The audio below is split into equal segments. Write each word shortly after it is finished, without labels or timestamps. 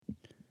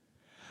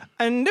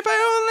And if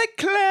I only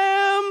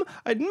clam,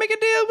 I'd make a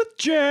deal with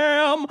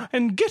jam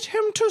and get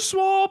him to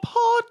swap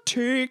hot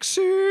takes.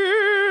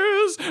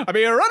 I'll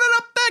be running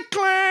up that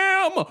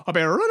clam. I'll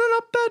be running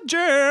up that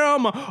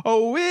jam.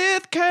 Oh,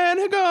 with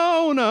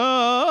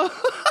Canagona.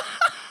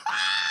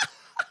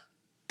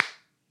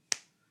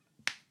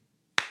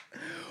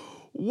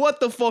 What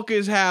the fuck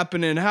is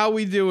happening? How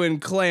we doing,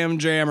 clam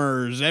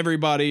jammers?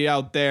 Everybody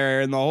out there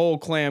in the whole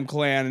clam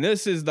clan. And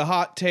this is the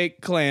Hot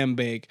Take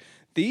CUMbake,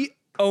 the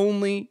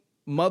only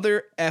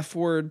mother F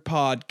word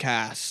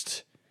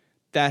podcast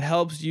that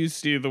helps you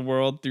see the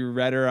world through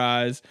redder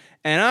eyes.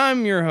 And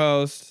I'm your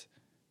host,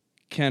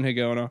 Ken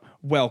Hagona.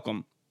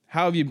 Welcome.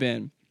 How have you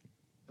been?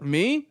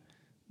 Me?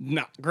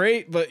 Not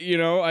great, but you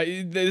know,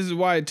 this is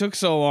why it took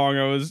so long.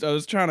 I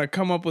was trying to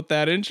come up with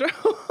that intro.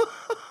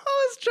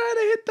 Trying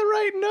to hit the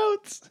right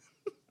notes.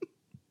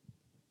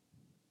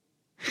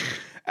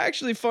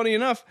 Actually, funny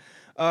enough,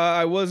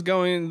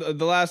 the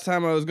last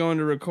time I was going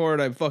to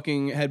record, I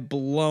fucking had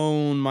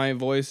blown my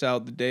voice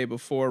out the day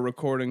before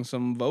recording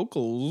some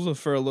vocals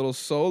for a little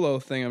solo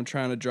thing I'm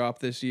trying to drop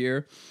this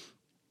year.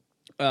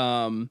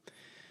 I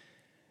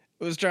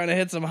was trying to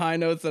hit some high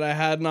notes that I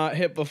had not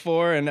hit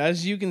before, and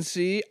as you can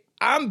see,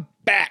 I'm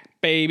back,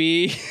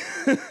 baby.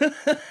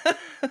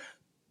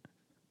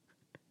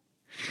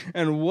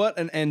 And what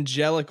an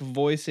angelic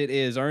voice it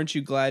is. Aren't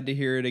you glad to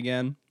hear it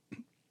again?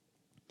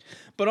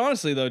 But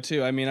honestly, though,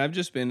 too, I mean, I've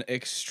just been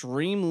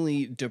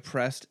extremely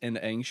depressed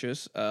and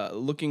anxious,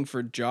 looking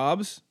for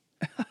jobs,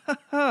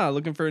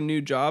 looking for a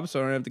new job so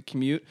I don't have to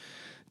commute.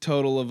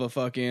 Total of a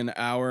fucking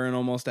hour and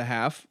almost a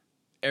half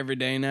every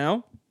day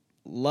now.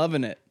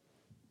 Loving it.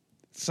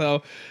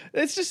 So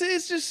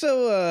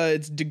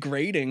it's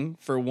degrading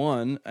for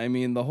one. I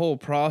mean, the whole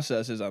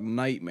process is a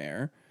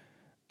nightmare.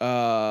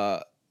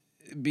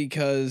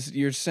 Because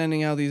you're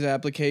sending out these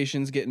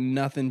applications, getting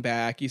nothing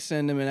back. You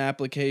send them an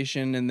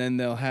application, and then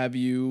they'll have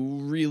you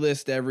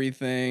relist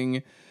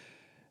everything.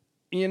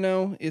 You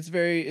know, it's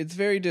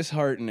very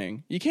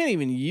disheartening. You can't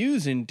even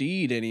use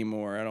Indeed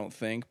anymore, I don't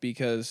think,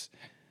 because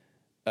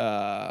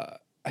I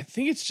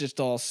think it's just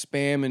all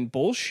spam and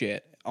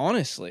bullshit,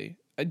 honestly.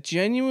 I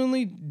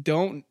genuinely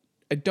don't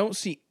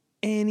see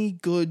any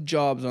good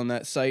jobs on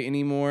that site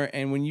anymore,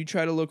 and when you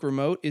try to look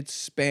remote,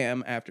 it's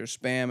spam after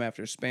spam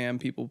after spam.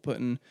 People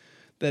putting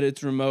that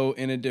it's remote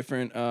in a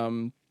different,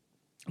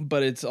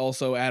 but it's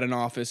also at an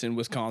office in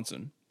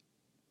Wisconsin.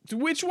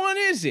 Which one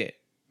is it?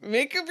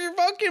 Make up your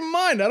fucking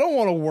mind. I don't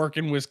want to work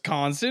in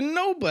Wisconsin.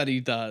 Nobody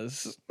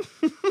does.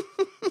 That's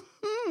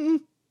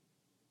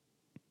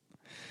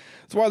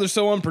why they're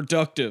so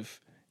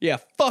unproductive. Yeah,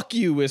 fuck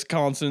you,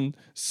 Wisconsin.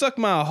 Suck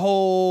my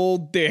whole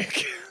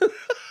dick.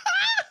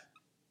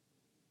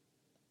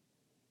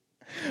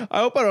 I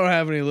hope I don't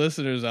have any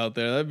listeners out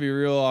there. That'd be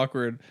real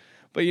awkward.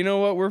 But you know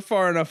what? We're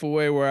far enough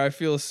away where I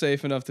feel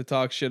safe enough to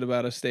talk shit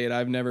about a state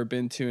I've never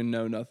been to and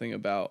know nothing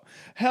about.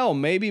 Hell,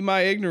 maybe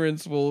my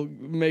ignorance will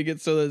make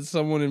it so that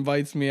someone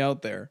invites me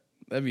out there.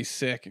 That'd be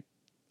sick.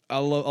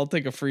 I'll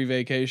take a free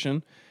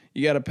vacation.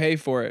 You got to pay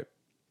for it.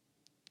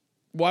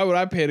 Why would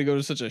I pay to go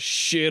to such a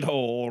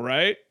shithole,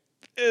 right?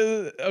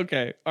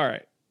 Okay, all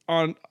right.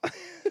 On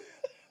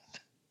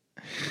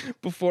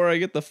before I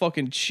get the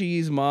fucking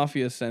cheese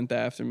mafia sent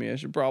after me, I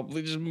should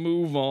probably just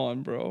move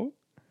on, bro.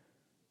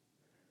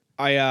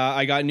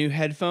 I got new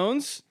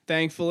headphones,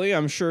 thankfully.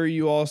 I'm sure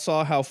you all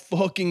saw how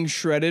fucking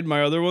shredded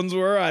my other ones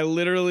were. I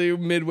literally,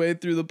 midway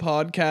through the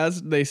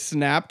podcast, they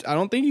snapped. I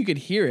don't think you could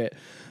hear it.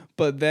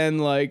 But then,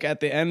 like,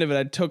 at the end of it,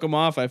 I took them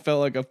off. I felt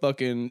like a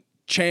fucking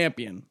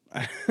champion.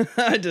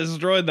 I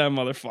destroyed that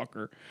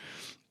motherfucker.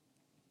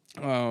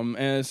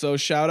 And so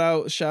shout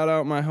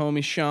out my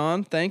homie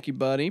Sean. Thank you,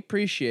 buddy.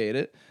 Appreciate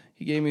it.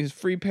 He gave me his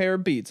free pair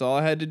of Beats. All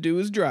I had to do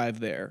was drive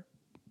there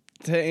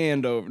to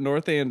Andover,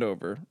 North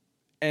Andover.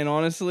 And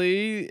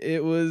honestly,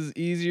 it was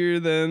easier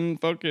than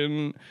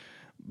fucking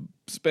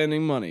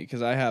spending money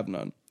because I have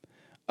none.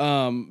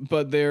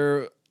 But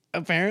they're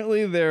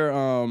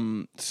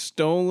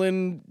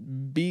stolen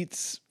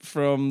Beats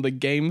from the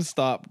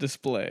GameStop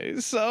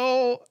display.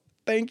 So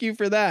thank you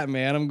for that,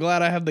 man. I'm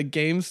glad I have the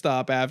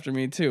GameStop after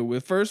me too.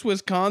 With first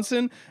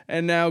Wisconsin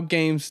and now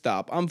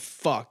GameStop. I'm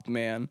fucked,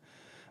 man.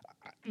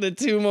 The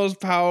two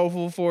most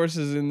powerful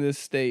forces in this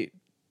state.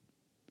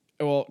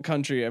 Well,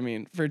 country, I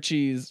mean, for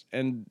cheese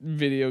and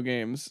video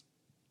games.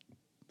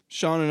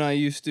 Sean and I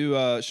used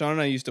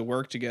to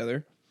work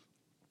together,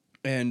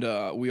 and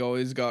we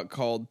always got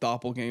called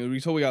doppelgangers. We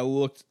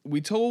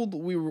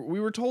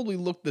were told we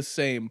looked the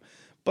same,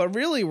 but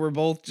really we're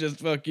both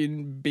just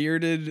fucking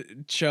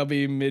bearded,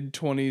 chubby,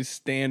 mid-20s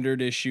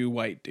standard issue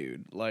white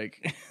dude.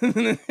 Like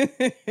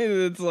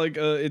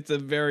it's a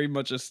very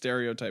much a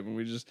stereotype, and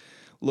we just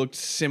looked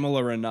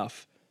similar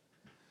enough.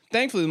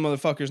 Thankfully, the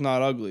motherfucker's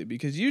not ugly,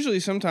 because usually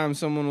sometimes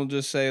someone will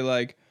just say,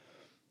 like,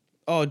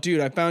 oh,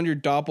 dude, I found your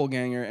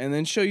doppelganger, and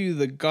then show you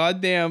the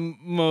goddamn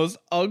most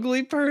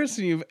ugly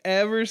person you've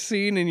ever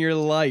seen in your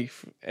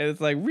life. And it's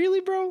like,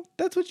 really, bro?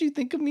 That's what you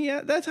think of me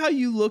at? That's how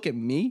you look at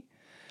me?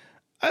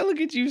 I look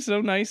at you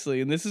so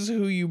nicely, and this is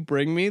who you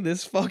bring me?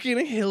 This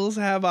fucking hills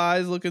have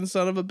eyes looking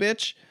son of a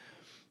bitch?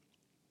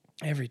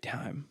 Every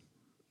time.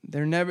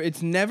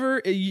 It's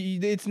never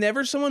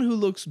someone who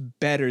looks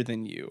better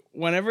than you.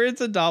 Whenever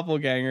it's a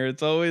doppelganger,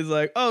 it's always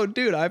like, oh,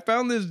 dude, I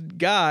found this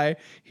guy.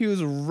 He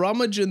was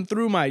rummaging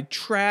through my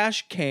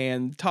trash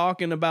can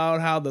talking about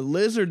how the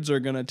lizards are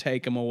going to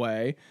take him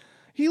away.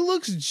 He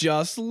looks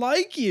just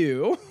like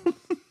you.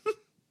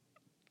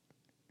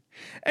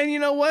 And you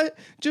know what?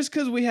 Just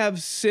because we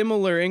have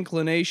similar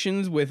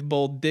inclinations with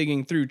both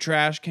digging through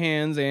trash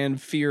cans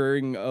and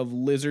fearing of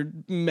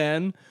lizard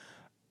men,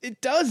 it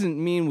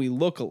doesn't mean we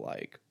look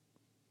alike.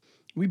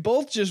 We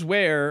both just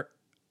wear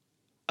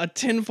a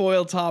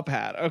tinfoil top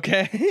hat,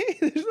 okay?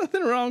 There's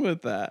nothing wrong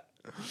with that.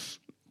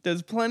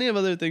 There's plenty of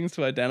other things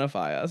to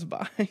identify us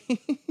by.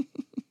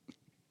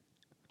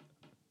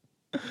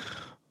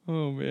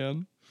 Oh,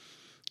 man.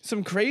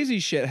 Some crazy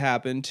shit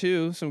happened,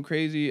 too. Some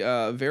crazy,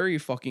 very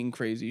fucking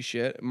crazy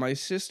shit. My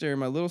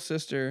little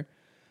sister,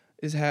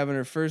 is having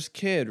her first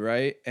kid,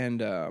 right? And,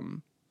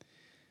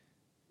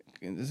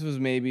 this was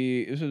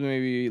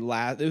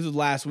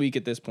last week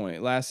at this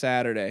point, last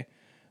Saturday.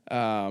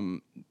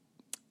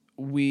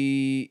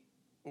 We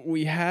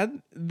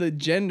had the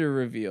gender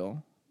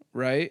reveal,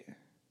 right?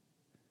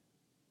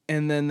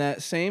 And then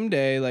that same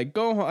day, like,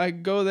 I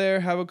go there,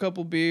 have a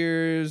couple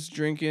beers,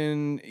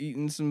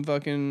 eating some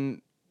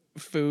fucking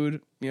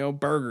food,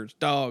 burgers,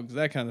 dogs,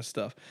 that kind of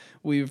stuff.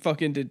 We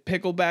fucking did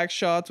pickleback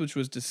shots, which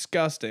was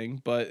disgusting,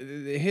 but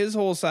his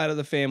whole side of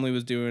the family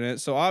was doing it.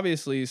 So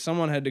obviously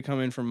someone had to come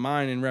in from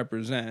mine and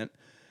represent,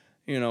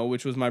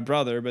 which was my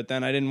brother, but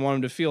then I didn't want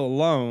him to feel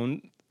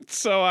alone.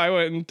 So I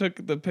went and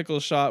took the pickle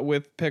shot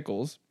with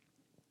Pickles.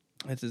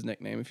 That's his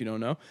nickname, if you don't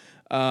know.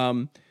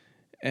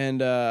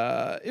 And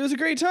it was a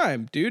great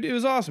time, dude. It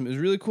was awesome. It was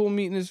really cool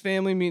meeting his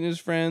family, meeting his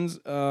friends.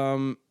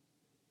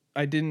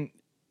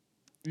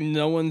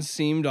 No one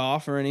seemed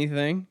off or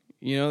anything.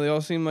 They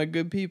all seemed like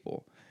good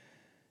people.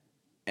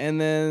 And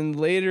then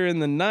later in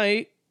the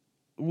night,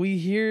 we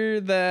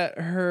hear that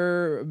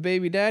her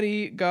baby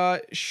daddy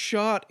got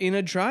shot in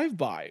a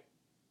drive-by.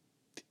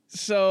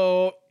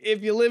 So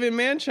if you live in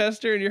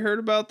Manchester and you heard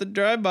about the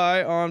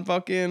drive-by on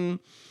fucking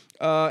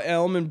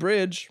Elm and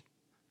Bridge,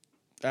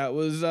 that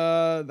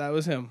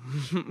was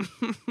him.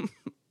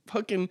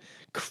 Fucking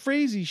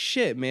crazy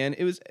shit, man.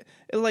 It was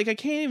like, I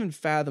can't even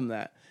fathom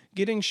that.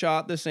 Getting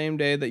shot the same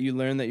day that you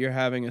learn that you're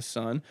having a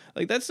son.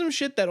 Like, that's some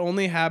shit that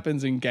only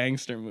happens in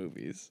gangster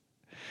movies.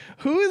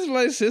 Who is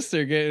my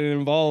sister getting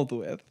involved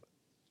with?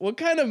 What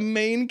kind of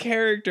main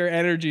character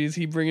energy is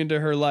he bringing to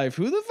her life?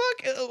 Who the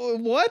fuck?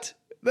 What?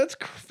 That's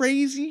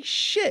crazy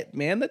shit,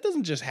 man. That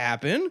doesn't just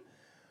happen.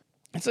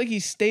 It's like he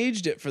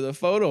staged it for the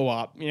photo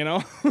op,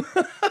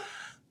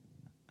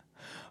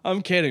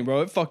 I'm kidding,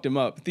 bro. It fucked him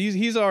up.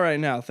 He's all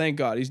right now. Thank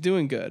God. He's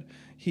doing good.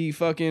 He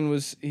fucking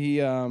was,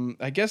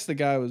 I guess the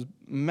guy was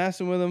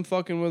messing with him,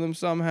 fucking with him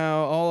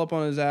somehow, all up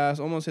on his ass,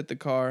 almost hit the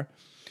car.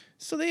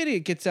 So the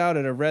idiot gets out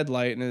at a red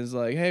light and is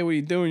like, hey, what are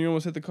you doing? You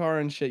almost hit the car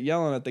and shit,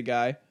 yelling at the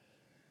guy.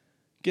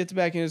 Gets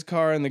back in his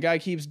car and the guy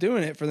keeps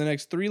doing it for the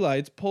next 3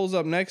 lights, pulls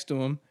up next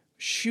to him,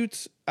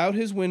 shoots out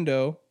his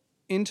window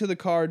into the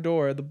car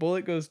door. The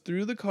bullet goes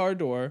through the car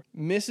door,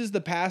 misses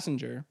the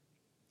passenger,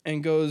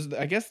 and goes,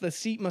 I guess the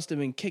seat must have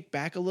been kicked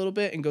back a little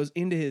bit and goes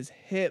into his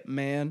hip,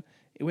 man.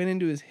 It went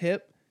into his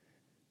hip,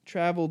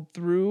 traveled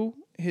through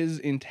his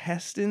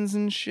intestines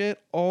and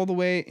shit, all the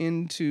way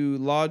into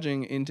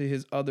lodging into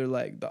his other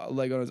leg, the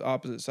leg on his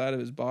opposite side of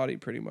his body,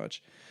 pretty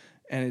much.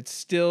 And it's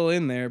still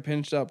in there,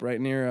 pinched up right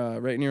near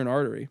an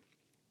artery.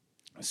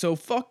 So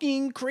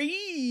fucking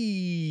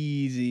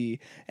crazy.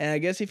 And I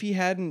guess if he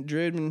hadn't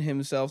driven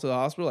himself to the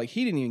hospital, like,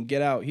 he didn't even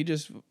get out. He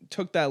just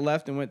took that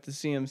left and went to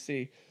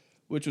CMC,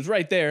 which was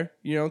right there.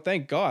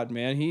 Thank God,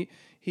 man.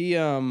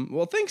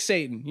 Well, thank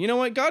Satan. You know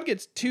what? God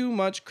gets too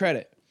much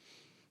credit.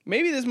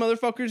 Maybe this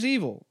motherfucker's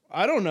evil.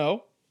 I don't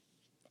know.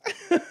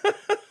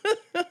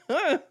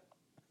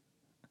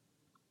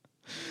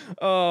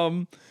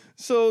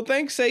 So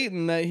thank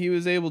Satan that he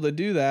was able to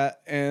do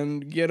that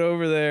and get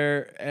over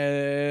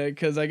there.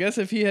 Because I guess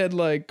if he had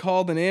like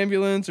called an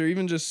ambulance or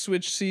even just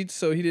switched seats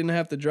so he didn't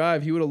have to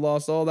drive, he would have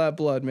lost all that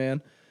blood,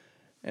 man.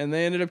 And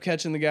they ended up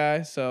catching the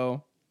guy.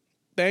 So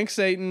thanks,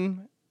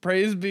 Satan.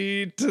 Praise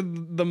be to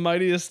the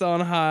mightiest on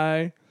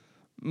high,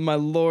 my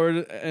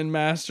Lord and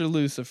Master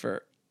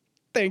Lucifer.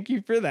 Thank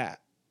you for that.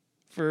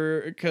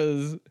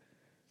 Because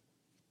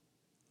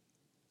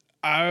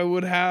I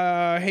would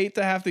hate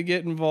to have to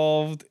get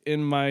involved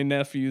in my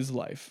nephew's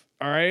life.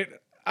 All right?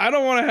 I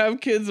don't want to have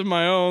kids of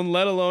my own,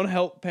 let alone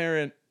help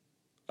parent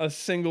a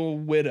single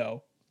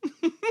widow.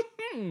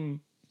 And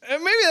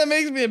maybe that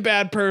makes me a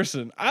bad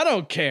person. I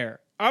don't care.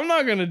 I'm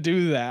not going to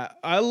do that.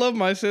 I love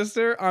my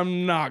sister.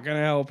 I'm not going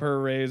to help her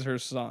raise her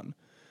son.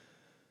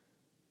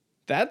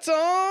 That's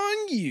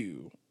on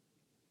you.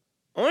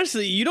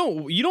 Honestly, you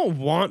don't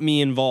want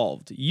me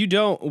involved. You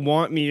don't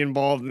want me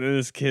involved in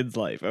this kid's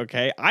life,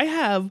 okay? I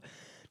have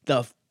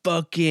the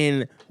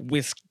fucking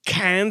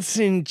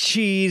Wisconsin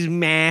cheese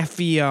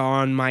mafia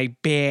on my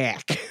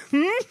back.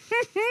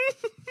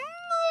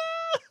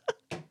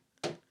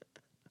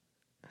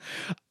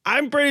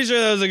 I'm pretty sure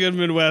that was a good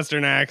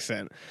Midwestern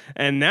accent.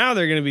 And now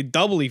they're going to be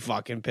doubly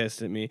fucking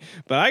pissed at me.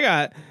 But I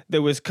got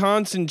the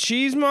Wisconsin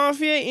Cheese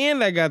Mafia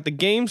and I got the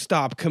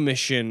GameStop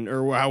Commission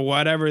or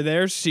whatever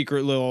their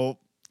secret little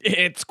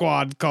hit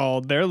squad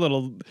called. Their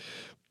little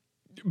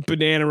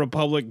Banana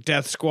Republic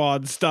Death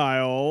Squad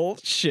style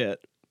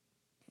shit.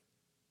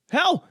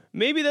 Hell,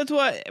 maybe that's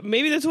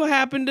what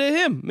happened to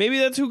him. Maybe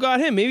that's who got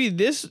him. Maybe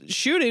this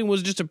shooting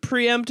was just a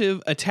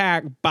preemptive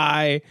attack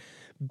by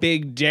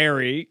Big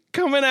Dairy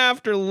coming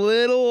after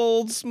little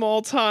old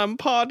small time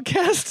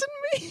podcast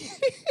and me.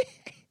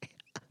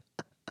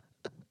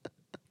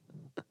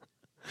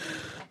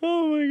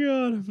 Oh my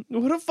god.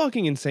 What a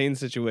fucking insane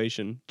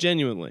situation.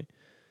 Genuinely.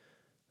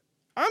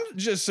 I'm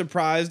just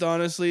surprised,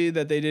 honestly,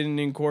 that they didn't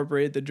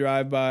incorporate the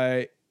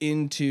drive-by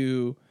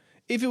into,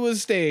 if it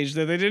was staged,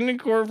 that they didn't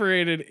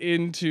incorporate it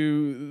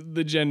into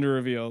the gender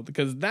reveal,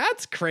 because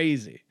that's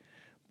crazy.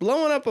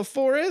 Blowing up a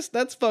forest,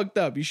 that's fucked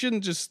up. You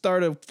shouldn't just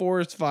start a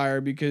forest fire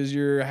because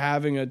you're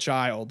having a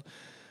child.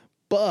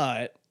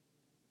 But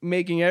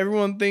making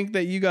everyone think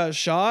that you got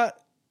shot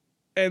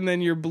and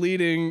then you're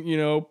bleeding,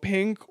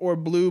 pink or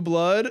blue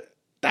blood,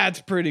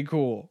 that's pretty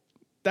cool.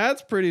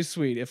 That's pretty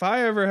sweet. If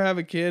I ever have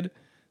a kid,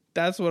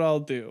 that's what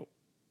I'll do.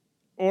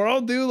 Or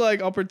I'll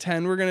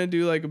pretend we're going to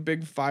do like a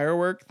big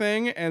firework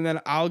thing and then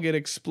I'll get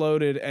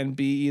exploded and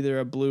be either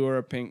a blue or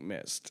a pink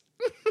mist.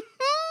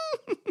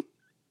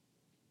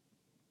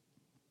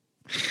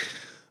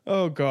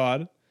 Oh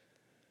God.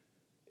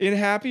 In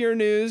happier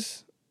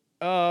news,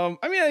 I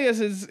guess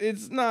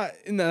it's not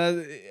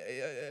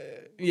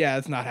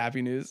it's not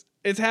happy news.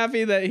 It's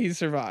happy that he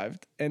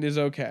survived and is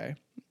okay,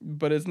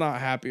 but it's not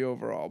happy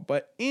overall.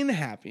 But in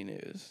happy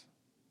news,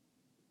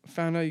 I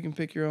found out you can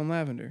pick your own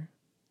lavender.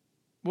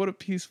 What a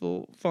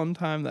peaceful, fun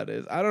time that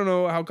is. I don't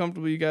know how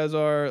comfortable you guys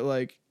are.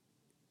 Like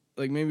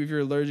maybe if you're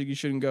allergic, you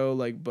shouldn't go.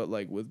 But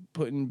with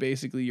putting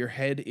basically your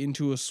head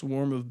into a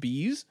swarm of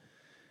bees.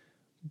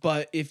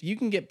 But if you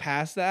can get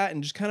past that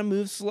and just kind of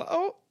move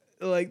slow,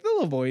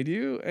 they'll avoid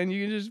you and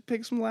you can just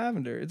pick some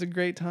lavender. It's a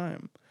great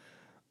time.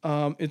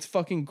 It's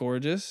fucking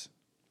gorgeous.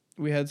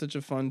 We had such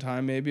a fun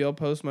time. Maybe I'll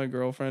post my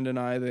girlfriend and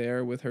I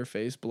there with her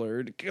face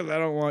blurred because I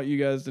don't want you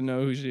guys to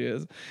know who she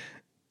is.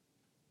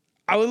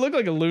 I would look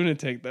like a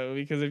lunatic though,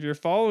 because if you're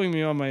following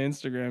me on my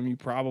Instagram, you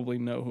probably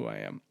know who I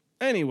am.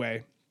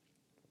 Anyway,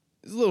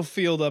 there's a little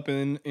field up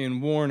in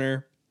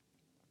Warner.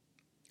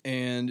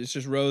 And it's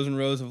just rows and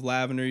rows of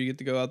lavender. You get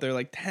to go out there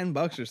like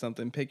 $10 or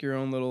something. Pick your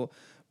own little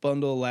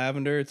bundle of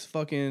lavender. It's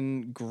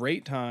fucking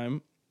great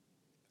time.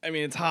 I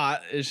mean, it's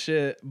hot as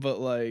shit, but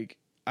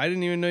I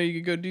didn't even know you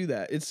could go do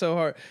that. It's so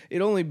hard.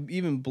 It only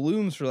even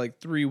blooms for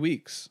 3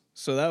 weeks.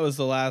 So that was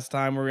the last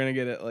time we're going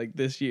to get it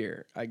this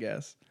year, I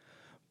guess.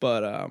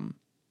 But,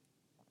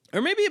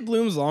 or maybe it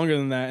blooms longer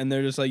than that. And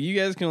they're just you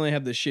guys can only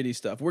have the shitty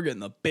stuff. We're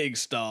getting the big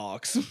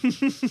stalks.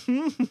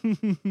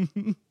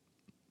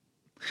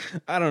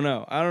 I don't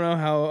know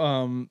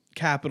how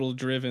capital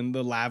driven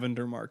the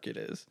lavender market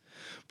is,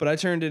 but I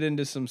turned it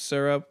into some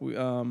syrup. We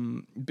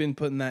been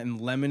putting that in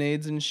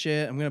lemonades and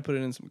shit. I'm gonna put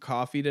it in some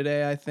coffee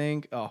today, I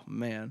think. Oh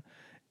man,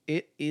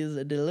 it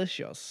is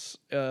delicious.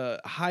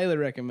 Highly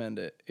recommend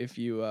it if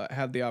you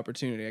have the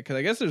opportunity, because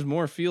I guess there's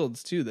more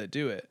fields too that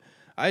do it.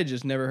 I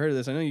just never heard of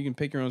this. I know you can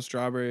pick your own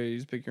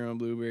strawberries, pick your own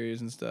blueberries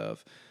and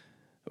stuff.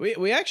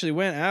 We actually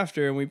went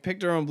after and we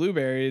picked our own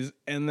blueberries,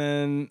 and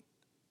then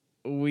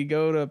we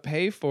go to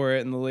pay for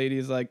it, and the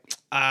lady's like,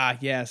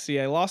 yeah,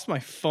 see, I lost my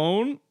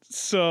phone,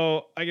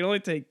 so I can only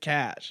take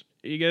cash.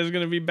 Are you guys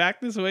going to be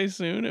back this way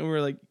soon? And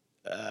we're like,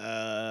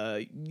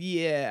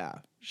 yeah,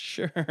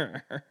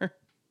 sure.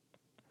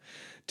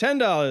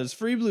 $10,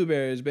 free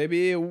blueberries,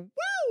 baby.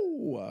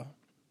 Woo!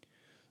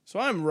 So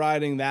I'm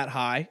riding that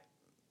high.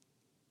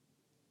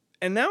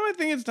 And now I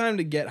think it's time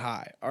to get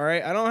high, all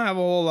right? I don't have a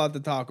whole lot to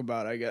talk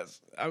about, I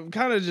guess. I'm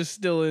kind of just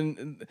still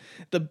in...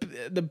 The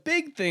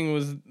big thing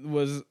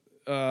was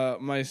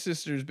my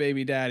sister's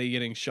baby daddy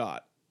getting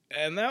shot.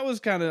 And that was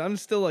kind of... I'm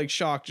still,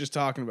 shocked just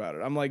talking about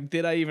it. I'm like,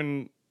 did I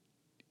even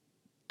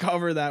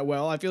cover that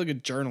well? I feel like a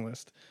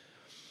journalist.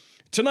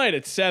 Tonight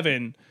at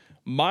 7,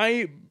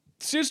 my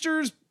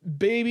sister's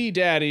baby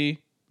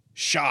daddy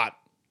shot.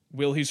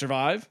 Will he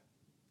survive?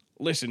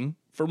 Listen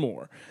for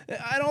more.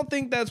 I don't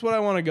think that's what I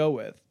want to go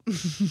with.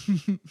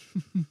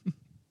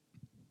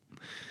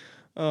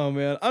 Oh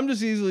man, I'm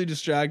just easily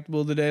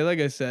distractible today. Like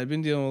I said, I've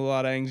been dealing with a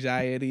lot of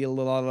anxiety, a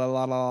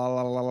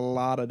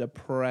lot of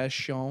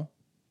depression.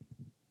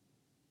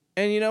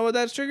 And you know what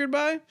that's triggered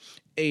by?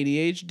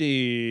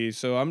 ADHD.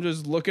 So I'm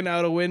just looking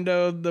out the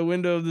window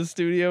of the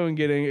studio and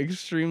getting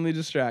extremely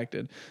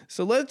distracted.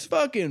 So let's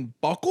fucking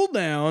buckle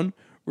down.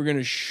 We're going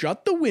to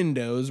shut the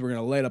windows. We're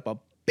going to light up a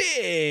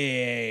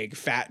big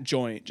fat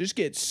joint. Just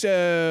get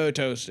so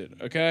toasted,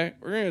 okay?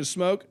 We're going to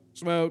smoke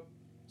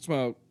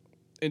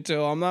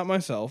until I'm not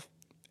myself.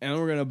 And then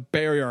we're going to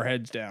bury our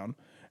heads down.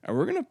 And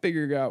we're going to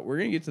figure out, we're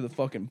going to get to the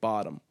fucking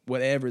bottom,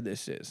 whatever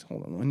this is.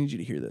 Hold on, I need you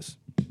to hear this.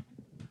 You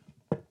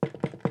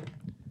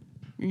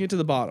can get to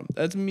the bottom.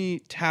 That's me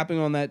tapping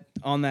on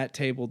that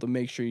table to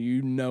make sure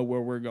you know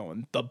where we're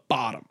going. The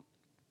bottom.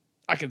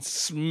 I can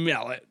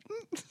smell it.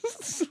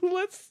 So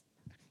let's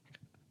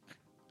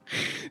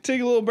take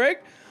a little break.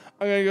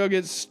 I'm going to go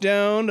get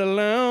stoned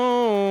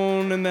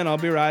alone, and then I'll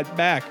be right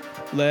back.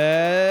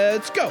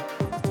 Let's go.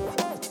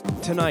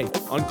 Tonight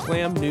on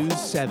Clam News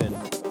 7,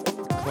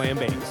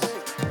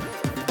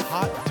 CUMbakes,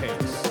 hot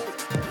takes,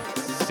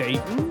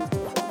 Satan?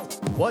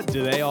 What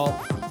do they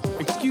all...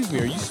 Excuse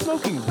me, are you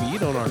smoking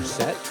weed on our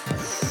set?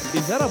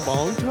 Is that a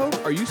bong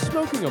toke? Are you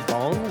smoking a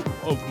bong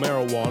of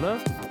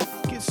marijuana?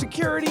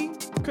 Security,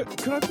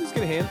 could I please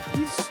get a hand?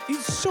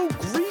 He's so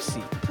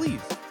greasy,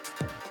 please.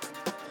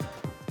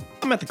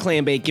 I'm at the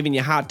CUMbake giving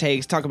you hot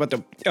takes, talk about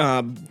the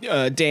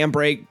dam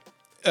break.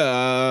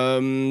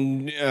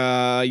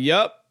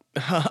 Yup.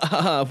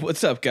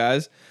 What's up,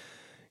 guys?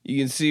 You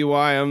can see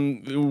why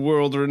I'm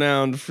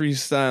world-renowned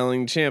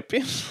freestyling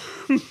champion.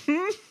 I'm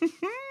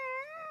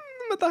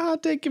at the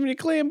hot take giving you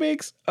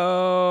CUMbakes.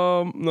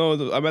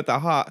 No, I'm at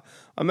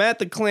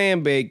the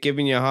CUMbake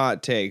giving you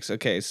hot takes.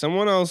 Okay,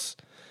 someone else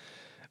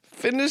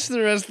finish the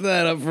rest of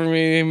that up for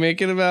me.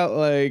 Make it about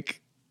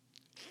like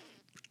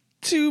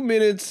 2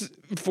 minutes,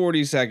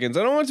 40 seconds.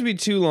 I don't want it to be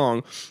too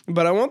long,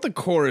 but I want the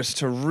chorus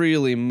to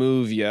really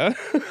move you.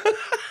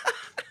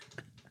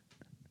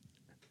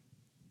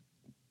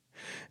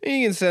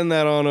 You can send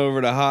that on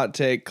over to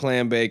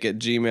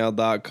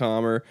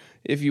hottakeclambake@gmail.com, or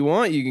if you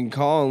want, you can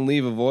call and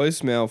leave a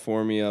voicemail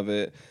for me of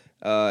it.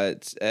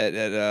 It's at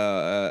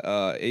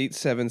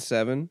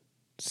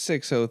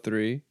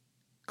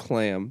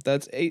 877-603-CLAM.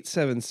 That's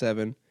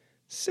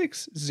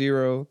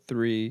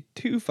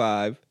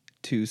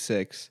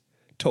 877-603-2526.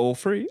 Toll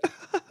free.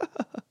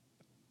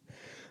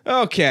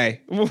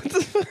 Okay. What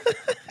the fuck?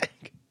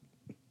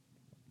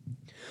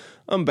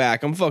 I'm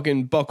back. I'm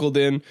fucking buckled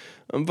in.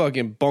 I'm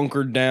fucking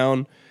bunkered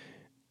down.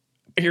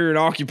 Here in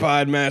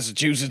occupied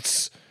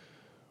Massachusetts,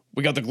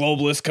 we got the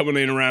globalists coming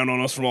in around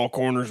on us from all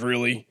corners,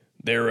 really.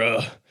 They're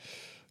a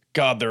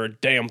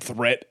damn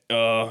threat.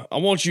 I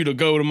want you to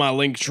go to my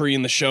link tree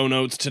in the show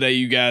notes today,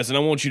 you guys, and I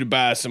want you to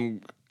buy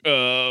some,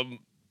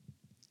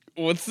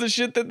 what's the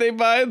shit that they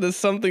buy? The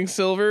something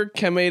silver?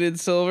 Chemated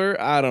silver?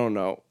 I don't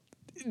know.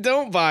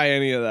 Don't buy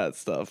any of that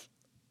stuff.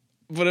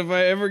 But if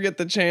I ever get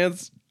the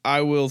chance,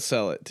 I will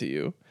sell it to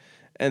you.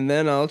 And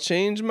then I'll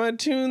change my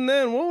tune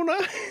then, won't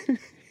I?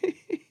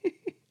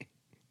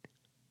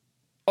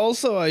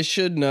 Also, I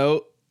should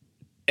note,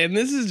 and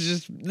this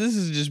is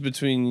just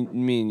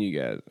between me and you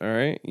guys, all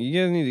right? You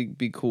guys need to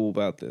be cool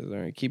about this, all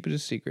right? Keep it a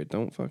secret.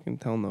 Don't fucking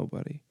tell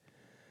nobody.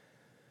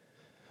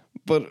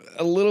 But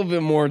a little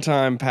bit more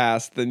time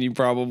passed than you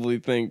probably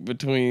think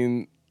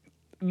between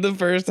the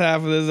first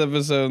half of this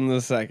episode and the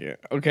second.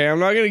 Okay, I'm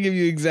not going to give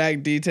you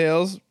exact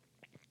details,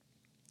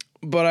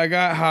 but I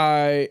got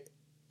high,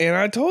 and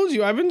I told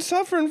you I've been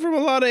suffering from a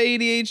lot of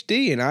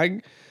ADHD, and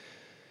I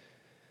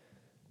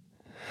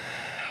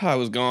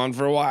was gone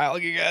for a while,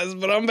 you guys,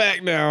 but I'm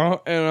back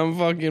now, and I'm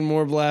fucking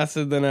more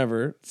blasted than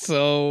ever.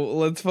 So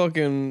let's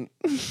fucking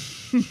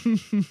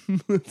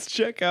let's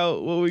check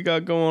out what we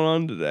got going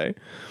on today.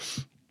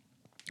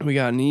 We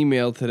got an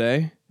email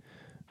today.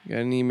 We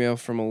got an email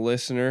from a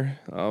listener.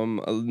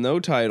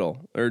 No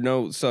title or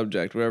no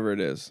subject, whatever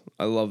it is.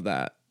 I love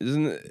that.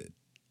 Isn't it?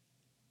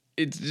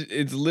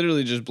 It's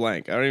literally just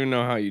blank. I don't even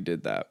know how you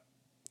did that.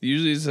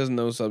 Usually it says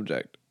no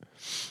subject.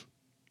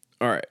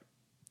 All right.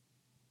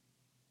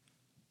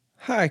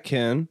 Hi,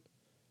 Ken.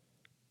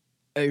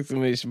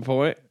 Exclamation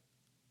point.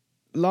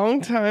 Long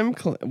time.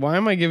 Why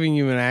am I giving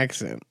you an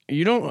accent?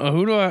 You don't.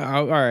 Who do I?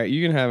 All right,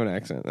 you can have an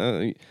accent.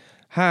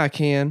 Hi,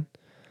 Ken.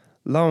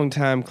 Long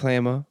time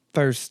clamor.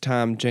 First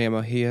time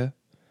jammer here.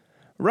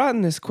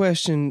 Writing this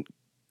question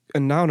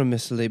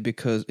anonymously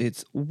because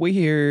it's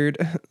weird.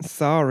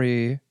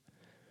 Sorry.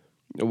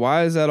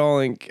 Why is that all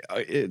in...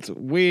 It's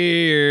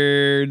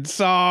weird.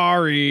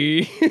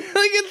 Sorry. Like,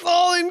 it's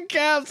all in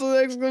caps with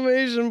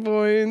exclamation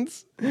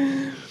points.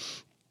 Oh,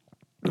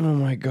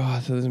 my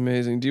God. That is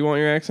amazing. Do you want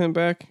your accent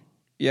back?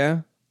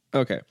 Yeah?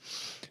 Okay.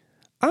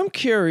 I'm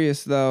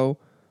curious, though.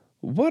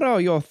 What are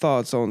your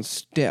thoughts on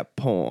step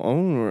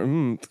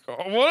porn?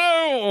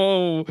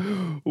 What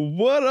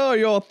are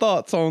your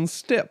thoughts on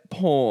step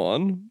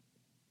porn?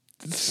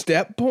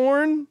 Step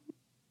porn?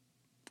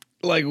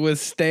 Like, with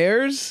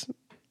stairs?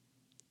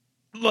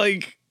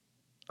 Like,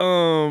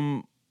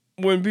 when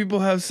people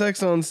have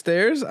sex on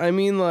stairs, I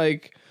mean,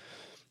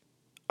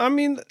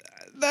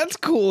 that's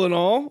cool and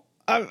all.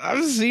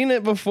 I've seen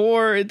it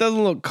before. It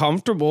doesn't look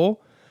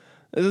comfortable.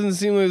 It doesn't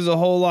seem like there's a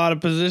whole lot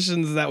of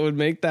positions that would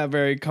make that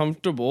very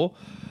comfortable.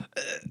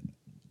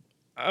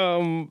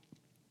 And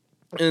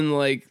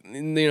like,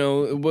 you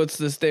know, what's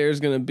the stairs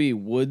gonna be?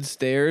 Wood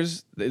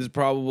stairs is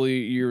probably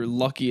your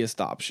luckiest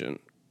option.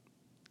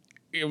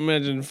 You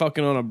imagine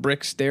fucking on a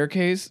brick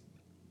staircase.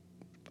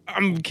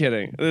 I'm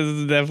kidding. This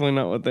is definitely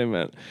not what they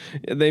meant.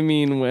 They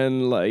mean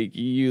when like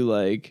you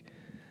like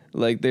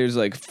there's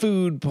like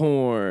food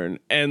porn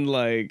and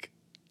like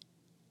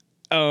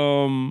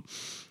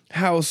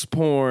house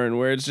porn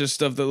where it's just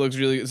stuff that looks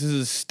really good. This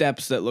is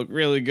steps that look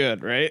really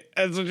good, right?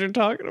 That's what you're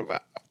talking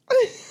about.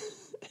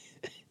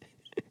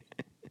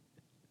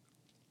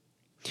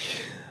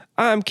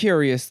 I'm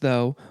curious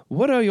though,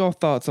 what are your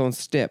thoughts on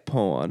step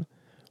porn?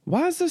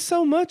 Why is there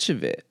so much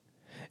of it?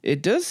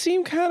 It does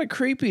seem kind of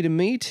creepy to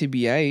me,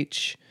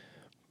 TBH.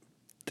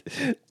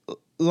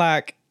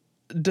 Like,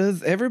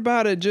 does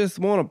everybody just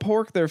want to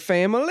pork their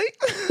family?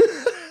 Do they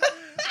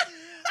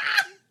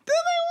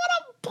want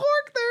to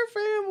pork their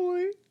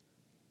family?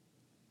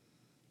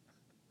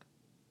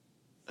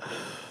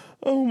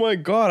 Oh my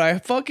god, I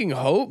fucking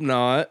hope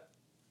not.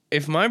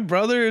 If my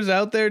brother is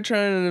out there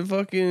trying to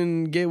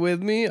fucking get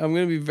with me, I'm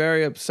going to be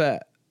very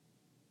upset.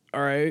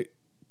 All right?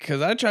 Because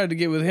I tried to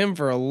get with him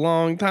for a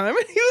long time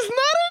and he was not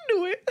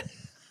into it.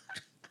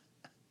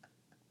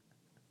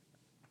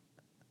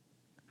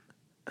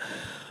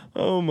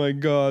 Oh my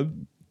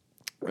god.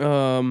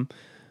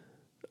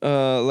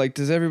 Like,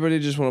 does everybody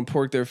just want to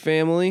pork their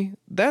family?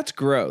 That's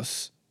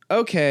gross.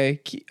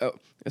 Okay. Oh,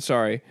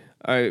 sorry.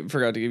 I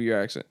forgot to give you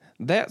your accent.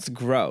 That's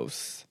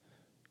gross.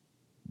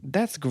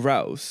 That's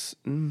gross.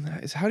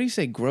 How do you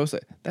say gross?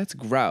 That's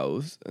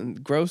gross.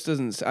 And gross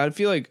doesn't... I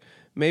feel like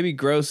maybe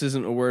gross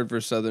isn't a word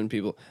for Southern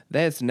people.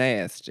 That's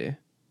nasty.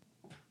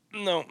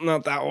 No,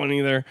 not that one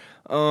either.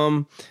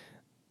 No,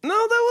 that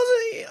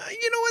wasn't...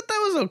 You know what?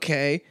 That was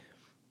okay.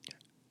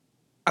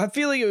 I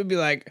feel like it would be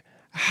like,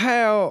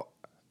 how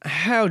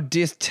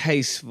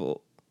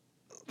distasteful.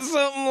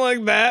 Something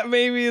like that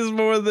maybe is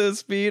more the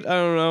speed. I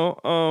don't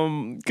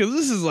know. Because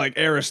this is like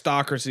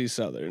aristocracy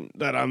Southern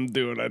that I'm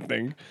doing, I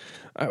think.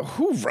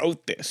 Who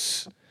wrote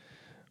this?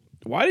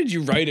 Why did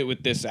you write it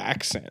with this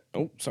accent?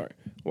 Oh, sorry.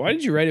 Why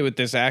did you write it with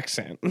this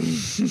accent?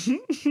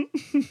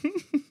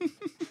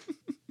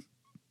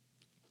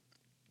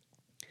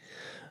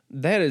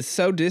 That is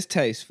so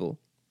distasteful.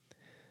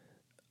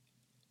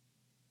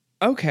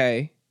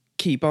 Okay.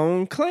 Keep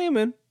on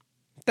claiming.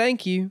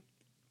 Thank you.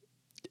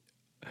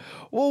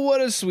 Well,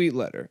 what a sweet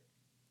letter.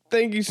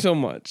 Thank you so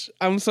much.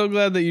 I'm so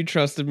glad that you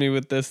trusted me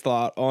with this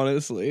thought,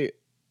 honestly.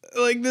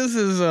 Like, this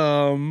is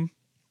an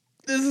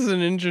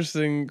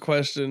interesting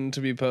question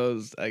to be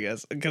posed, I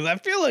guess. Because I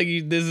feel like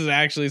this is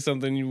actually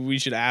something we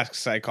should ask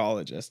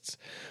psychologists.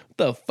 What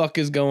the fuck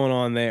is going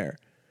on there?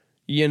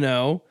 You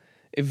know?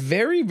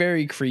 Very,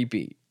 very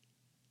creepy.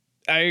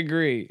 I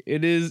agree.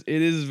 It is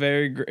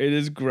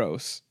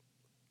gross.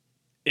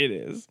 It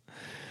is.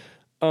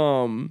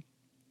 I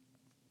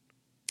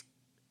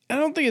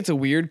don't think it's a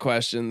weird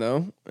question,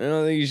 though. I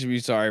don't think you should be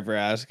sorry for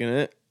asking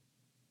it.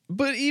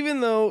 But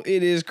even though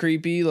it is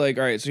creepy, like,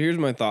 all right, so here's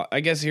my thought. I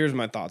guess here's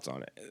my thoughts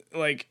on it.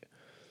 Like,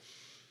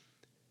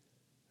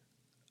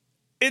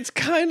 it's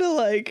kind of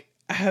like,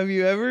 have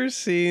you ever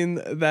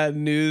seen that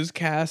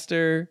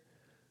newscaster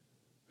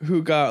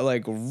who got,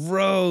 like,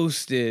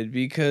 roasted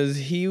because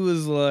he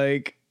was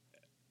like,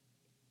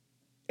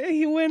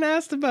 when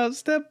asked about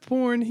step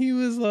porn, he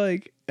was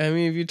like, I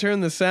mean, if you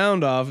turn the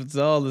sound off, it's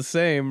all the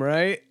same,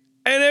 right?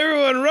 And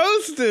everyone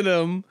roasted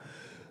him,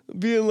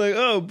 being like,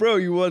 oh, bro,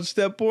 you watch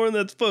step porn?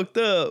 That's fucked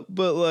up.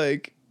 But,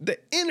 like, the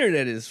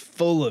internet is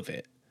full of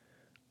it.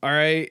 All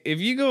right?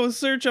 If you go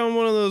search on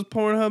one of those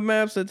Pornhub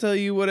maps that tell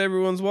you what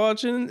everyone's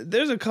watching,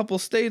 there's a couple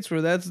states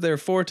where that's their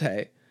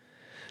forte.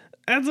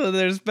 That's what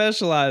they're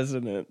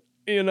specializing in,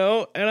 you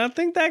know? And I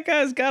think that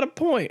guy's got a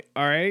point,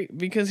 all right?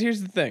 Because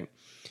here's the thing.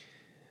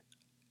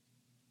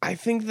 I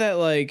think that,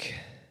 like,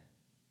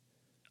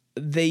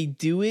 they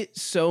do it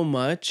so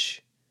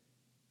much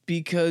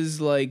because,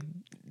 like,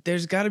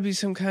 there's got to be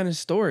some kind of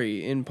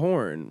story in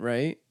porn,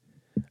 right?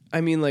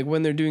 I mean, like,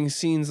 when they're doing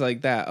scenes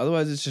like that,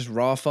 otherwise it's just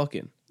raw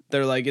fucking.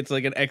 They're like, it's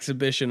like an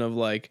exhibition of,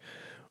 like,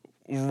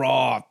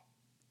 raw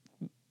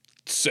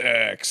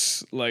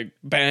sex, like,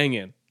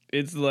 banging.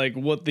 It's like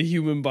what the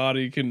human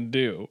body can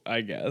do,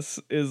 I guess,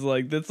 is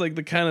like, that's like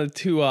the kind of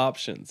two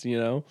options, you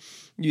know?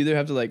 You either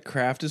have to, like,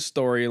 craft a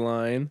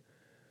storyline,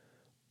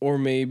 or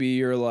maybe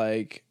you're,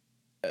 like,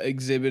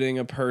 exhibiting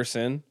a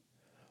person,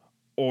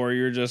 or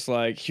you're just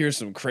like, here's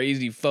some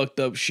crazy fucked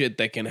up shit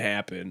that can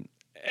happen.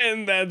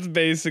 And that's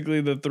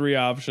basically the three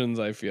options,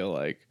 I feel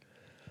like.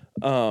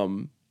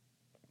 And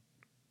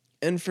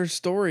for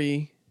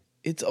story,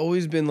 it's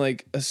always been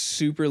like a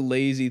super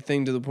lazy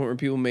thing to the point where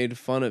people made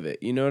fun of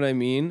it. You know what I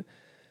mean?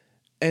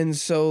 And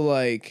so,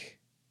 like,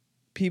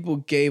 people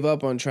gave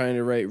up on trying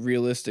to write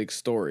realistic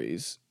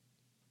stories.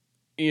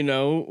 You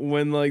know,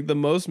 when, like, the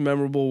most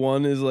memorable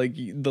one is, like,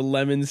 the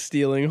lemon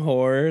stealing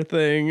whore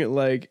thing.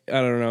 Like, I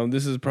don't know.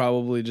 This is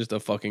probably just a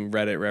fucking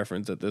Reddit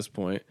reference at this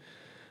point.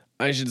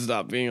 I should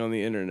stop being on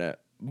the internet.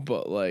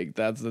 But, like,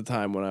 that's the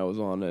time when I was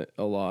on it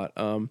a lot.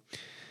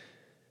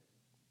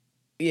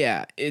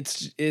 Yeah,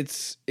 it's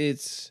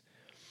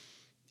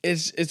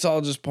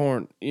all just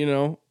porn, you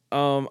know?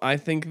 I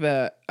think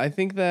that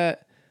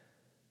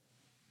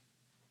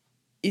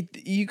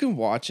you can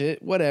watch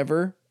it,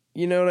 whatever.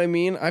 You know what I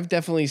mean? I've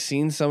definitely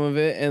seen some of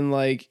it, and,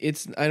 like,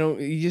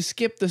 you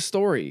skip the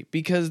story,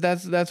 because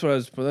that's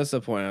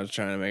the point I was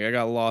trying to make. I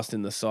got lost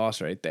in the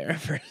sauce right there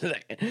for a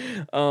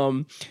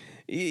second.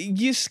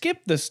 you skip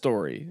the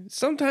story.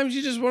 Sometimes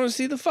you just want to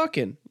see the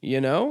fucking,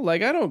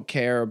 Like, I don't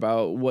care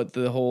about what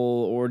the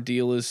whole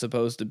ordeal is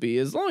supposed to be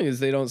as long as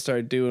they don't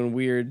start doing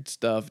weird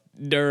stuff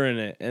during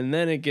it. And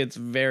then it gets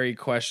very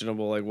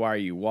questionable. Like, why are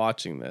you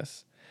watching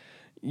this?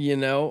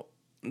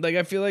 Like,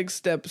 I feel like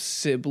step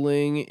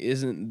sibling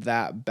isn't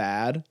that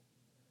bad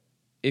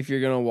if you're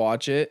going to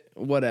watch it,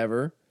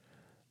 whatever.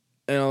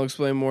 And I'll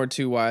explain more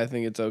too why I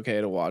think it's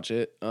okay to watch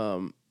it.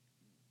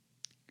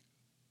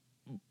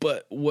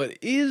 But what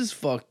is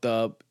fucked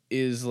up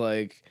is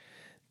like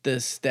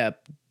the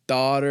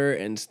stepdaughter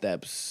and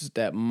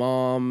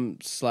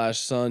stepmom /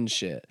 son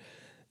shit.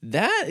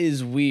 That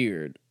is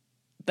weird.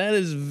 That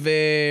is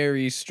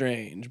very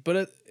strange.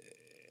 But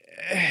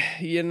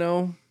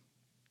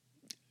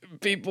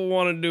people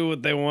want to do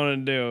what they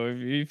want to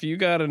do. If you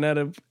got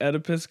an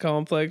Oedipus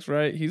complex,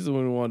 right? He's the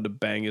one who wanted to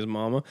bang his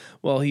mama.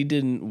 Well, he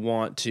didn't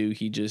want to.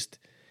 He just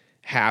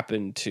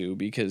happened to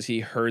because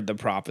he heard the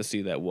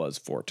prophecy that was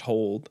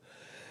foretold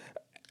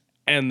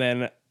and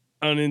then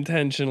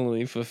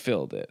unintentionally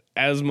fulfilled it,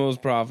 as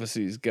most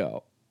prophecies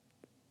go.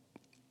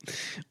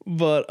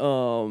 But,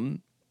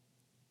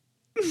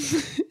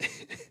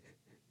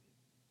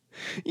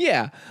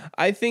 yeah,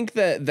 I think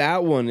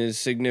that one is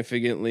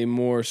significantly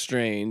more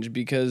strange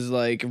because,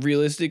 like,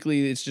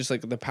 realistically, it's just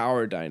like the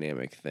power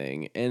dynamic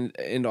thing,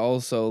 and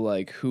also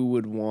like who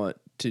would want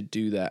to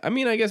do that? I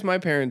mean, I guess my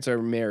parents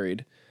are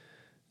married,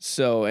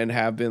 and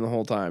have been the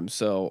whole time,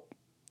 so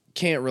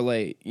can't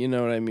relate. You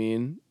know what I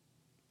mean?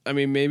 I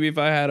mean, maybe if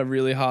I had a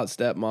really hot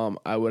stepmom,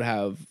 I would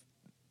have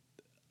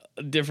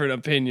a different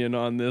opinion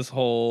on this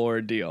whole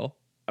ordeal.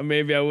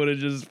 Maybe I would have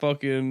just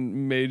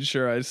fucking made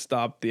sure I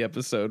stopped the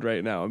episode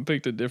right now and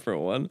picked a different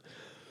one.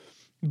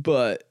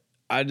 But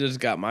I just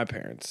got my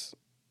parents.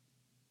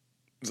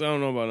 So I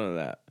don't know about none of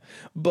that.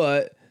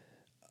 But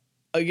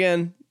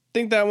again,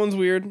 think that one's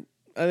weird.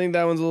 I think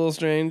that one's a little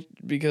strange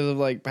because of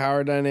like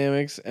power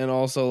dynamics and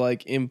also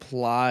like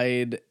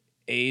implied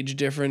age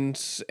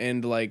difference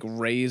and like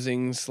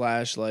raising /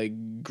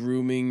 like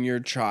grooming your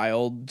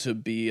child to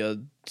be a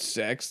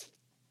sex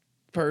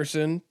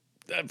person,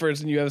 that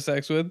person you have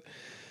sex with.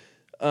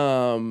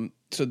 So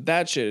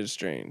that shit is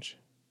strange.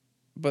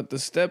 But the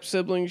step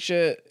sibling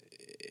shit,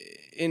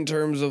 in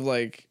terms of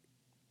like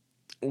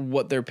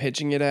what they're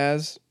pitching it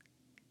as,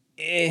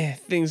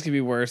 things could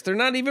be worse. They're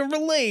not even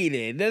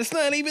related. That's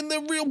not even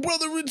the real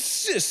brother and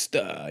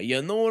sister.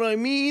 You know what I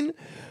mean?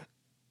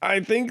 I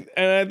think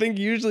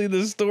usually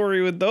the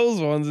story with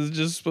those ones is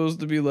just supposed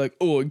to be like,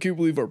 oh, I can't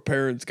believe our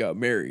parents got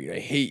married. I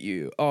hate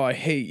you. Oh, I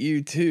hate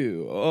you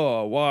too.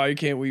 Oh, why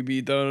can't we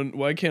be done?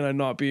 Why can't I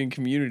not be in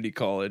community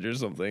college or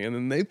something? And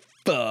then they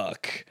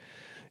fuck.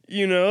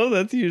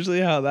 That's usually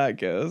how that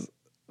goes.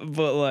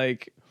 But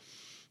like,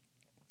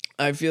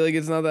 I feel like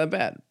it's not that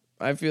bad.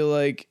 I feel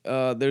like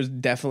there's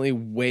definitely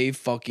way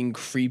fucking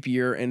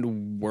creepier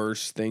and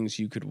worse things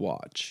you could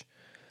watch.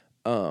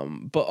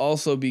 But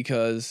also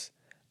because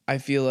I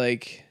feel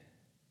like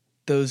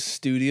those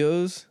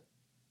studios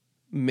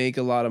make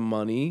a lot of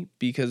money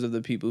because of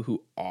the people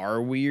who are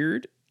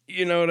weird.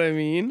 You know what I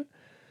mean?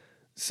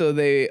 So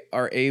they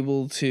are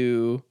able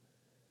to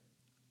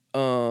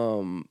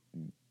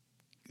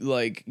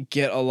like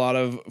get a lot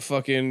of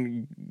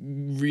fucking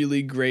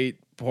really great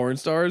porn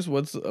stars.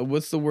 What's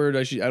the word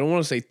I don't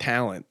want to say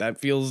talent. That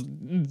feels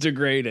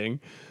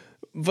degrading.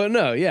 But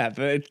no, yeah,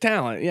 it's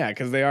talent. Yeah,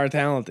 because they are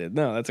talented.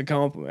 No, that's a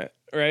compliment,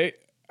 right?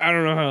 I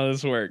don't know how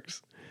this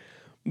works.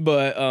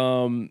 But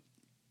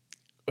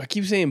I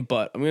keep saying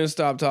but. I'm going to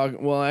stop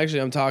talking. Well,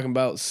 actually, I'm talking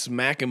about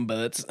smacking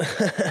butts. I'm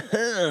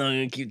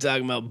going to keep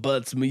talking about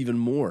butts even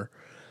more.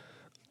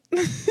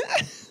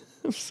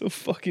 I'm so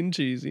fucking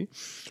cheesy.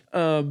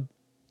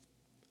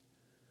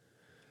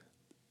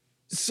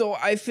 So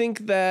I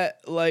think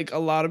that like a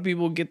lot of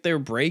people get their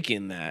break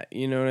in that.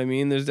 You know what I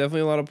mean? There's definitely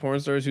a lot of porn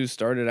stars who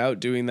started out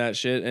doing that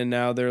shit and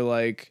now they're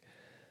like,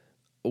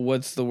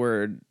 what's the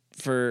word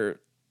for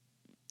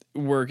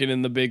working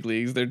in the big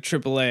leagues? They're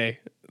AAA.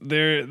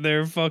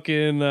 They're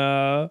fucking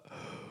they're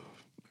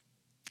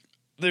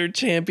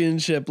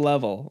championship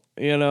level,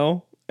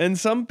 And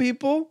some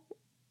people,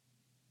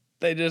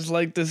 they just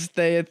like to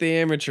stay at the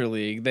amateur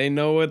league. They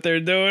know what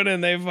they're doing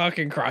and they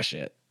fucking crush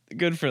it.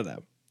 Good for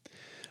them.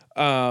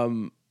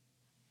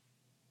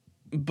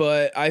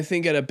 But I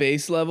think at a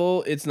base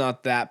level, it's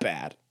not that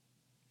bad.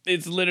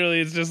 It's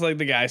just like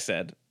the guy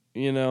said,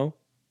 And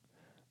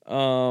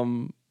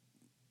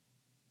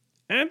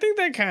I think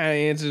that kind of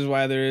answers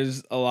why there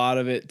is a lot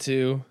of it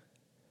too.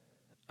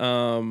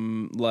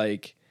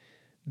 Like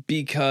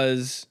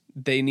because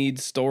they need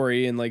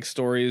story and like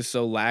story is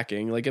so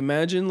lacking. Like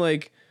imagine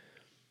like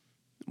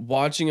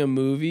watching a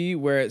movie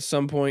where at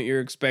some point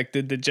you're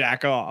expected to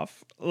jack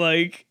off.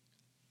 Like,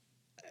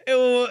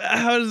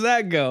 how does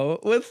that go?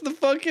 What's the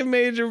fucking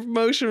major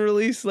motion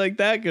release like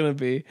that gonna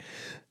be?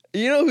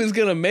 You know who's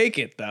gonna make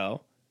it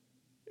though?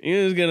 You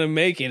know who's gonna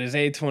make it is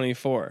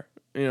A24.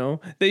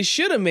 They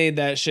should have made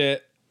that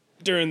shit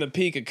during the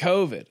peak of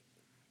COVID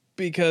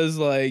because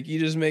like you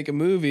just make a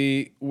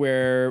movie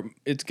where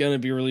it's going to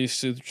be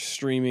released to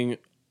streaming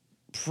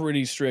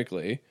pretty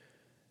strictly.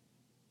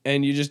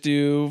 And you just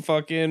do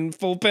fucking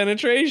full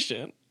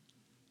penetration.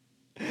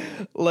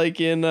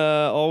 Like in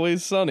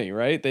Always Sunny,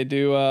 right? They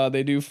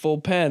do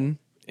full pen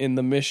in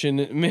the Mission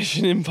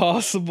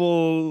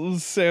Impossible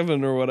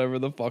 7 or whatever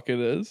the fuck it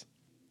is.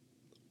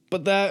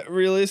 But that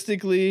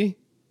realistically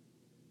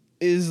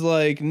is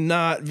like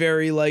not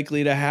very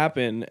likely to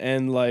happen,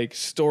 and like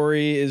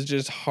story is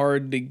just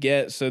hard to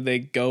get, so they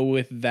go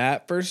with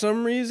that for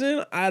some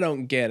reason. I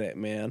don't get it,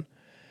 man.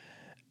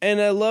 And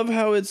I love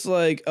how it's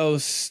like, oh,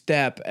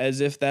 step, as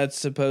if that's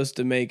supposed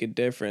to make a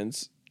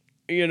difference.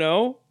 You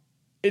know?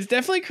 It's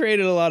definitely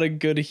created a lot of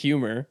good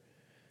humor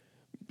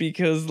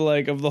because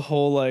like of the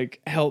whole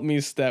like help me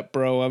step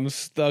bro, I'm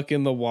stuck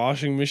in the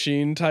washing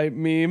machine type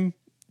meme.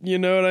 You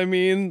know what I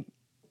mean?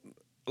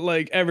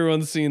 Like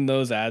everyone's seen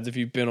those ads if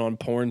you've been on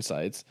porn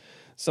sites.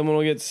 Someone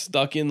will get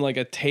stuck in like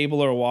a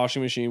table or a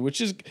washing machine, which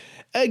is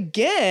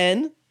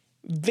again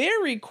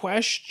very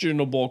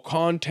questionable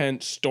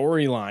content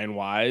storyline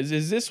wise.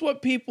 Is this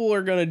what people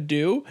are gonna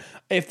do?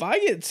 If I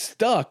get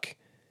stuck,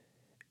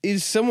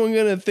 is someone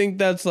gonna think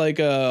that's like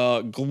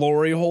a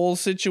glory hole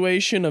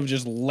situation of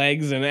just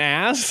legs and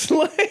ass?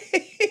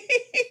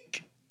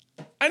 Like,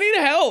 I need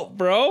help,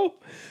 bro.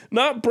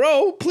 Not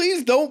bro.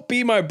 Please don't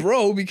be my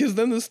bro, because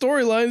then the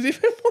storyline's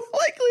even more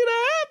likely to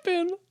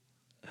happen.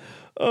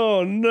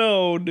 Oh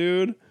no,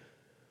 dude.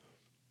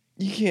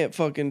 You can't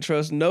fucking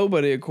trust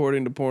nobody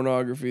according to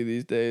pornography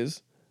these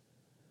days.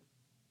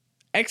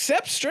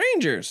 Except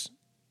strangers.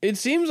 It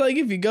seems like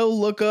if you go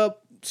look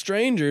up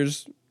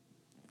strangers,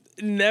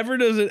 never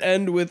does it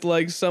end with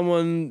like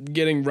someone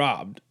getting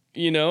robbed,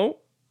 you know?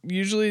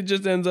 Usually it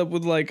just ends up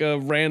with like a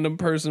random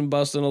person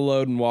busting a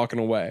load and walking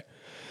away.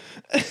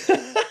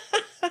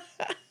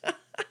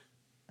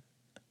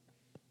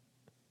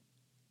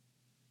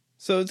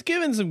 So it's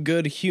given some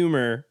good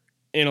humor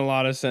in a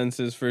lot of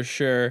senses for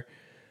sure.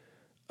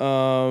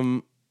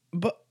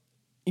 But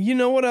you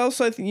know what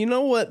else you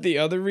know what the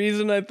other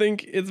reason I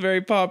think it's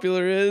very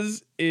popular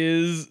is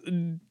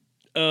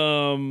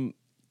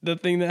the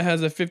thing that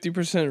has a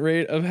 50%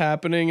 rate of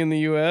happening in the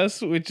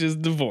US, which is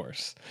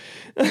divorce.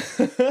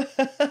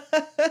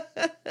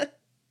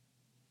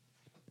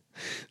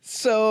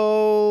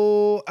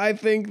 So I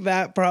think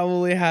that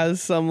probably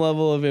has some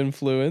level of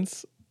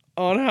influence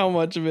on how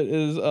much of it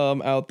is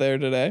out there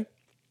today.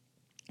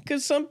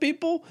 Because some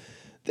people,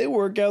 they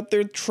work out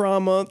their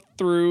trauma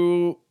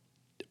through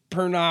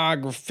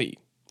pornography.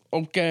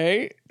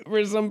 Okay?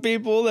 For some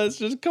people, that's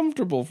just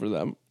comfortable for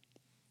them.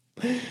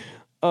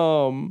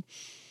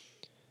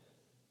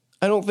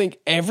 I don't think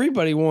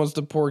everybody wants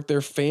to pork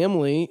their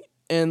family,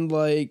 and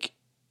like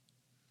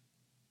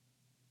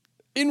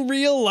in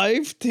real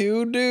life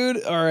too,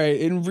 dude. All right,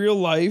 in real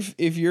life,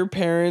 if your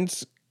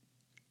parents,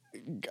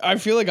 I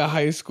feel like a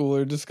high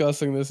schooler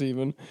discussing this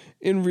even.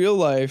 In real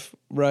life,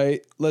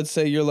 right? Let's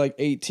say you're like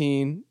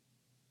 18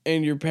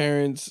 and your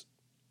parents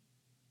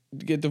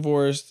get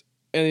divorced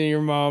and then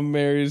your mom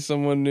marries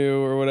someone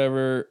new or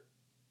whatever,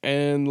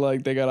 and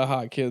like they got a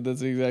hot kid that's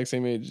the exact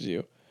same age as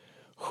you.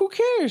 Who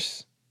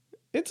cares?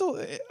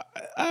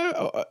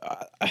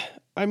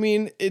 I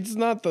mean, it's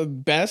not the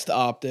best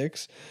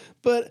optics,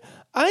 but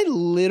I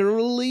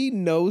literally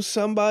know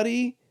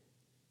somebody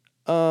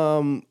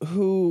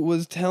who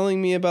was telling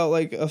me about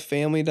like a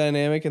family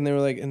dynamic, and they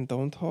were like, and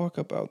don't talk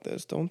about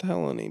this, don't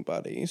tell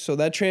anybody. So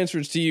that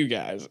transfers to you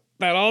guys.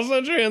 That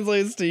also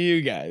translates to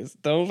you guys.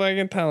 Don't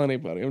fucking tell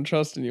anybody. I'm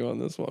trusting you on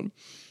this one.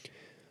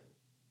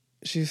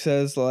 She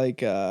says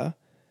like,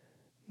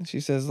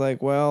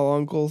 well,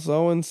 Uncle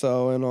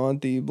so-and-so and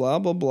Auntie blah,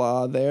 blah,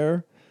 blah,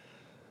 they're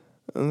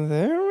aunt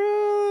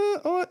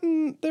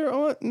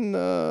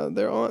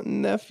and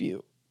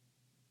nephew.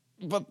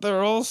 But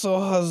they're also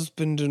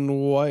husband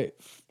and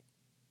wife.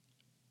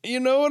 You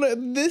know what?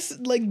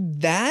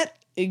 That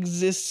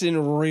exists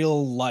in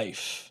real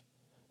life.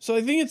 So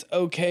I think it's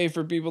okay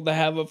for people to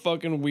have a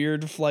fucking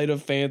weird flight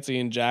of fancy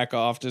and jack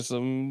off to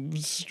some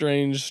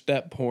strange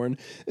step porn,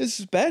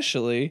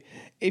 especially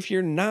if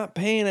you're not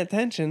paying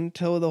attention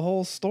to the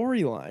whole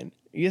storyline.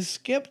 You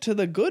skip to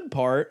the good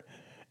part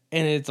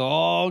and it's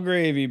all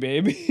gravy,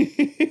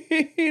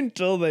 baby.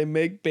 Until they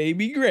make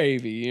baby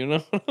gravy, you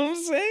know what I'm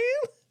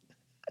saying?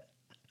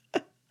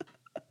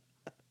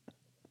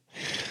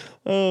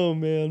 Oh,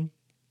 man.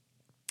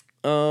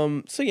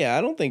 So yeah,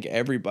 I don't think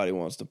everybody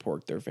wants to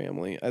pork their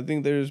family. I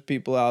think there's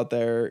people out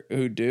there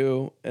who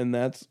do, and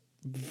that's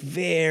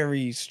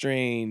very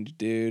strange,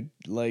 dude.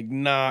 Like,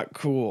 not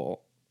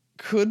cool.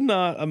 Could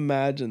not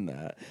imagine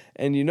that.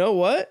 And you know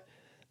what?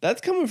 That's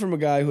coming from a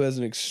guy who has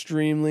an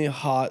extremely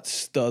hot,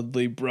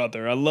 studly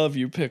brother. I love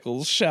you,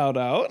 Pickles. Shout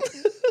out.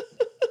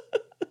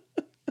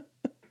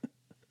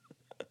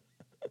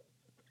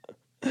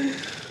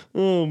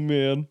 Oh,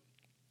 man.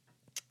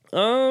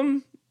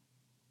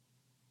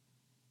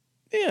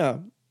 Yeah,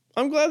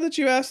 I'm glad that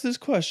you asked this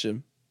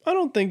question. I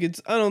don't think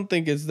it's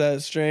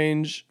that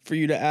strange for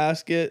you to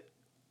ask it,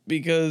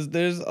 because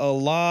there's a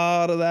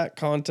lot of that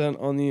content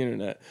on the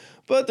internet,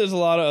 but there's a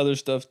lot of other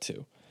stuff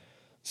too.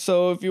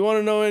 So if you want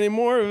to know any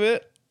more of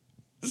it,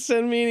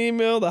 send me an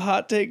email,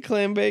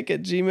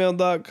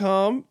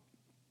 thehottakeclambake@gmail.com,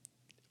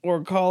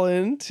 or call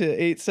in to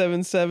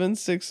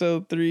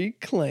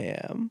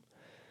 877-603-CLAM.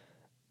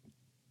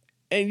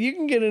 And you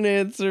can get an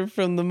answer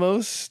from the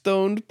most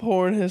stoned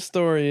porn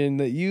historian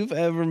that you've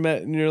ever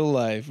met in your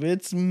life.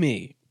 It's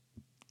me,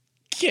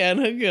 Ken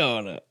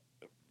Hagona.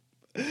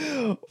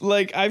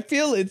 Like, I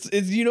feel it's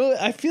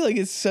I feel like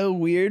it's so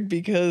weird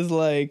because,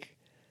 like,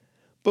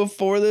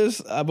 before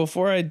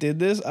I did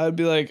this, I'd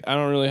be like, I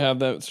don't really have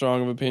that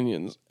strong of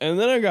opinions. And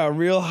then I got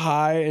real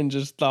high and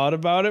just thought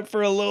about it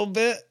for a little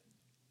bit.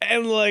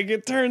 And, like,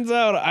 it turns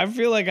out I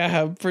feel like I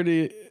have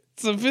pretty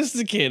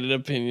sophisticated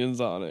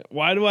opinions on it.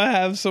 Why do I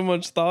have so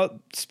much thought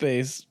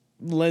space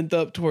lent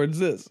up towards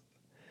this?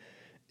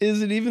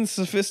 Is it even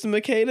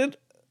sophisticated?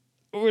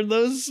 Were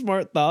those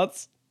smart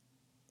thoughts?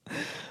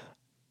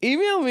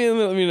 Email me and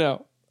let me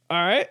know.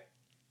 All right?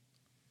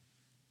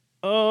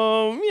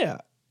 Yeah.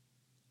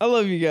 I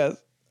love you guys.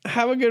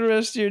 Have a good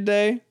rest of your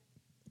day.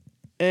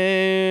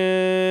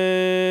 And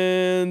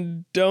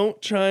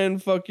don't try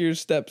and fuck your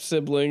step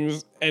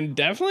siblings. And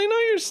definitely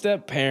not your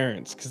step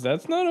parents, because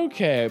that's not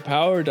okay.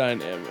 Power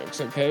dynamics,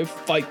 okay?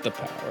 Fight the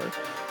power.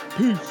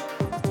 Peace.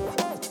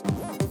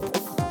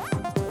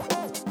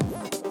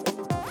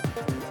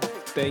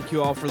 Thank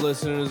you all for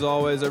listening, as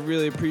always. I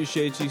really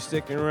appreciate you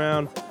sticking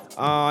around.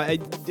 I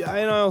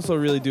also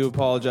really do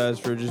apologize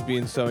for just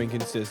being so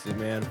inconsistent,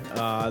 man.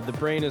 The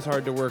brain is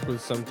hard to work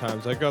with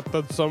sometimes. I got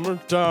that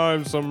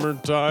summertime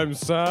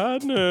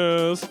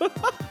sadness.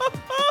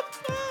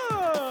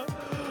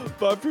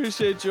 But I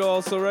appreciate you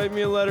all. So write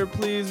me a letter,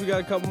 please. We got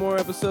a couple more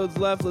episodes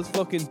left. Let's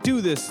fucking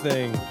do this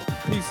thing.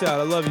 Peace out.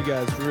 I love you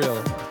guys, for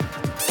real.